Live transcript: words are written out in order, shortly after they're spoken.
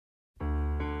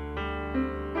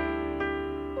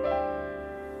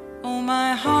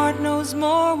my heart knows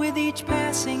more with each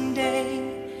passing day,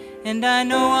 and I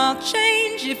know I'll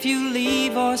change if you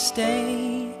leave or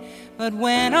stay. But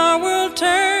when our world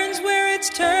turns where it's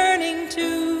turning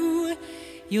to,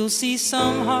 you'll see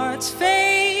some hearts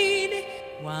fade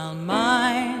while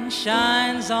mine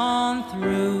shines on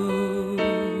through.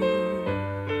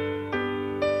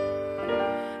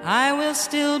 I will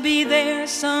still be there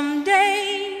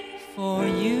someday for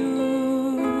you.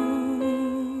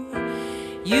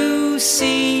 You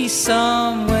see,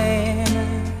 somewhere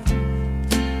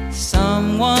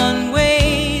someone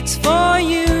waits for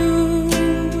you,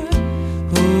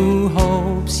 who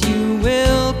hopes you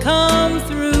will come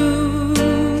through,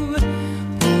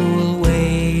 who'll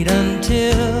wait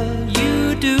until you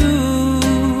do.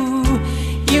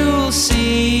 You'll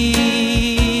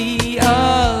see a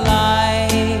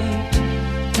light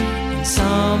in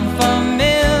some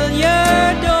familiar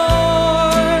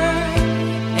door,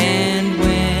 and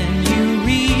when you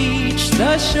reach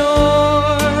the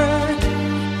shore,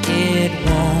 it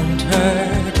won't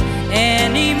hurt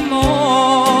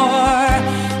anymore.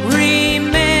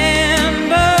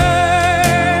 Remember,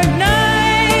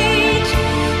 night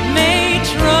may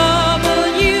trouble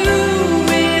you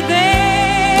with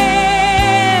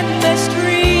endless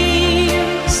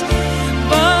dreams,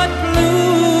 but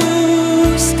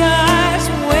blue skies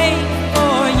wait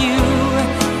for you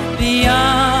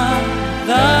beyond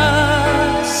the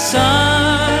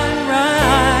sunrise.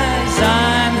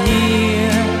 I'm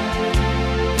here,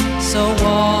 so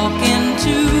walk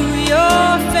into your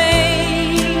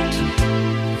fate,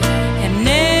 and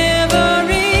never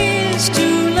is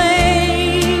too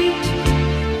late.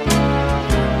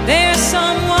 There's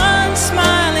someone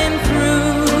smiling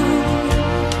through,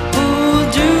 who'll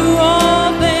do all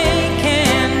they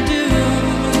can do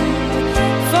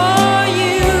for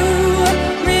you.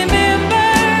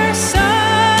 Remember,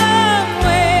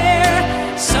 somewhere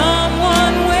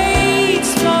someone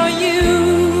waits for you.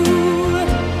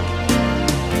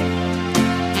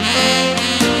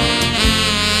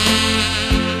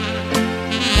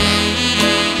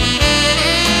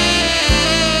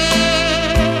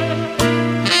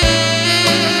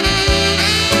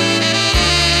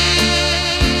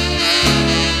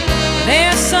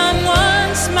 There's someone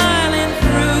smiling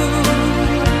through,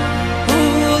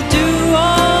 who'll do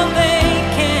all they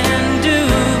can do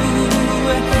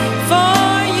for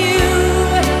you.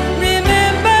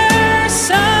 Remember,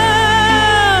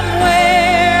 somewhere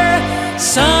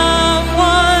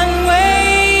someone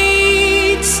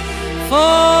waits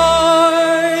for